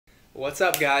What's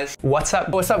up, guys? What's up?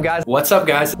 What's up, guys? What's up,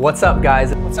 guys? What's up,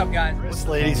 guys? What's up, guys? Chris,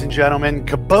 ladies and gentlemen,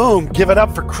 kaboom! Give it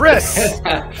up for Chris.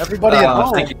 Everybody at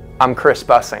home. Thank you. I'm Chris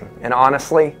Bussing, and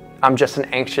honestly, I'm just an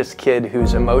anxious kid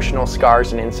whose emotional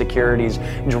scars and insecurities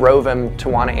drove him to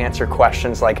want to answer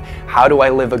questions like, how do I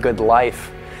live a good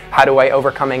life? How do I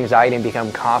overcome anxiety and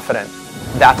become confident?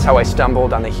 That's how I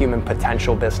stumbled on the human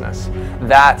potential business.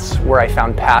 That's where I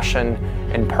found passion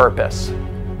and purpose.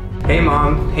 Hey,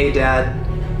 Mom. Hey, Dad.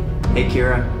 Hey,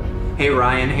 Kira. Hey,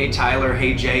 Ryan. Hey, Tyler.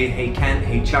 Hey, Jay. Hey, Kent.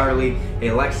 Hey, Charlie. Hey,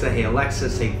 Alexa. Hey,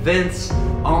 Alexis. Hey, Vince.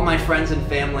 All my friends and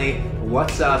family.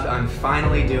 What's up? I'm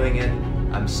finally doing it.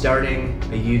 I'm starting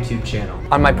a YouTube channel.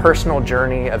 On my personal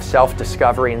journey of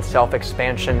self-discovery and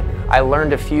self-expansion, I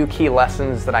learned a few key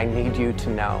lessons that I need you to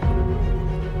know.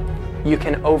 You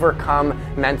can overcome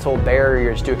mental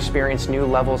barriers to experience new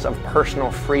levels of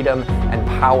personal freedom and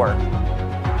power.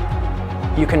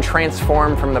 You can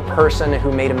transform from the person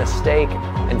who made a mistake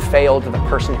and failed to the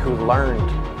person who learned.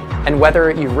 And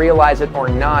whether you realize it or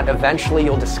not, eventually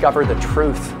you'll discover the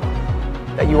truth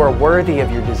that you are worthy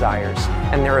of your desires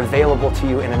and they're available to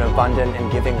you in an abundant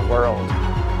and giving world.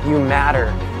 You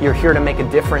matter. You're here to make a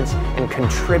difference and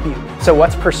contribute. So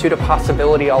what's Pursuit of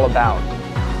Possibility all about?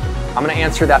 I'm going to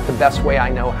answer that the best way I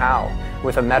know how,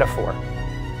 with a metaphor.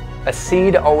 A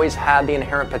seed always had the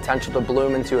inherent potential to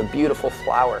bloom into a beautiful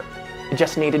flower. It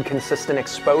just needed consistent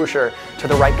exposure to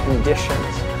the right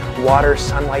conditions, water,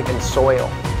 sunlight, and soil.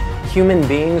 Human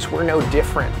beings were no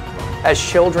different. As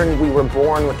children, we were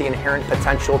born with the inherent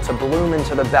potential to bloom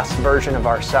into the best version of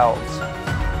ourselves.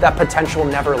 That potential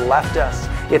never left us.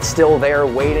 It's still there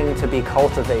waiting to be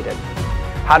cultivated.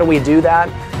 How do we do that?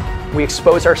 We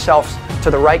expose ourselves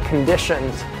to the right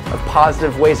conditions of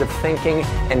positive ways of thinking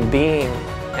and being,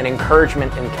 and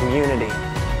encouragement and community.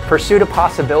 Pursuit of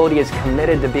Possibility is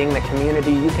committed to being the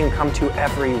community you can come to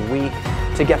every week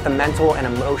to get the mental and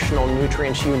emotional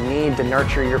nutrients you need to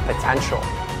nurture your potential.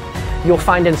 You'll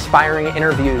find inspiring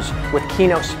interviews with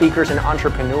keynote speakers and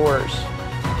entrepreneurs,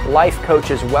 life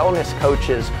coaches, wellness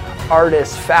coaches,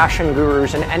 artists, fashion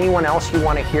gurus, and anyone else you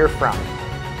want to hear from.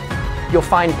 You'll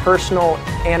find personal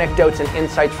anecdotes and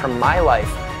insights from my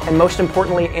life, and most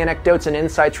importantly, anecdotes and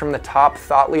insights from the top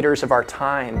thought leaders of our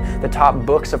time, the top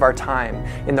books of our time,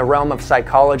 in the realm of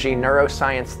psychology,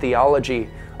 neuroscience, theology,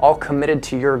 all committed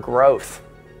to your growth.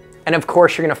 And of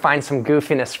course, you're going to find some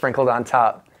goofiness sprinkled on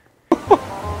top.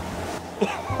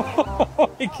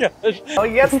 Oh my gosh. Oh,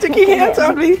 you got sticky hands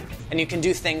on me. And you can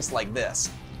do things like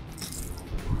this.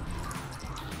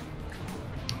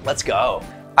 Let's go.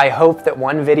 I hope that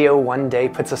one video one day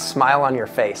puts a smile on your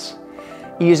face,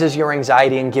 eases your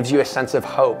anxiety and gives you a sense of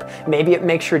hope. Maybe it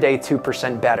makes your day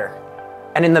 2% better.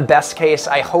 And in the best case,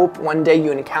 I hope one day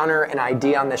you encounter an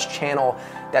idea on this channel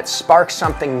that sparks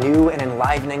something new and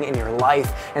enlivening in your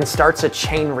life and starts a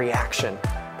chain reaction.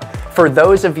 For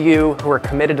those of you who are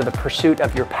committed to the pursuit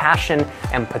of your passion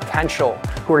and potential,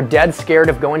 who are dead scared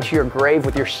of going to your grave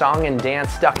with your song and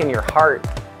dance stuck in your heart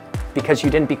because you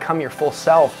didn't become your full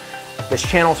self, this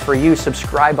channel's for you.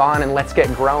 Subscribe on and let's get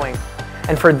growing.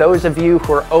 And for those of you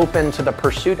who are open to the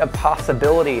pursuit of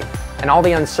possibility and all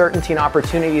the uncertainty and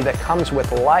opportunity that comes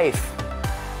with life,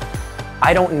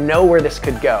 I don't know where this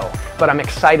could go, but I'm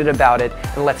excited about it,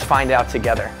 and let's find out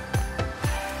together.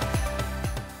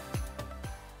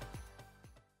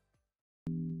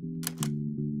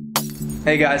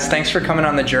 Hey guys, thanks for coming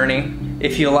on the journey.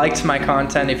 If you liked my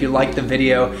content, if you liked the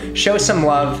video, show some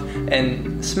love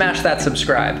and smash that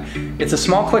subscribe. It's a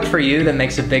small click for you that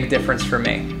makes a big difference for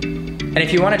me. And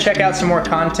if you want to check out some more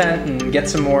content and get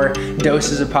some more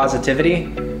doses of positivity,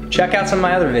 check out some of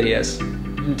my other videos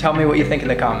and tell me what you think in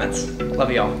the comments. Love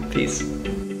y'all. Peace.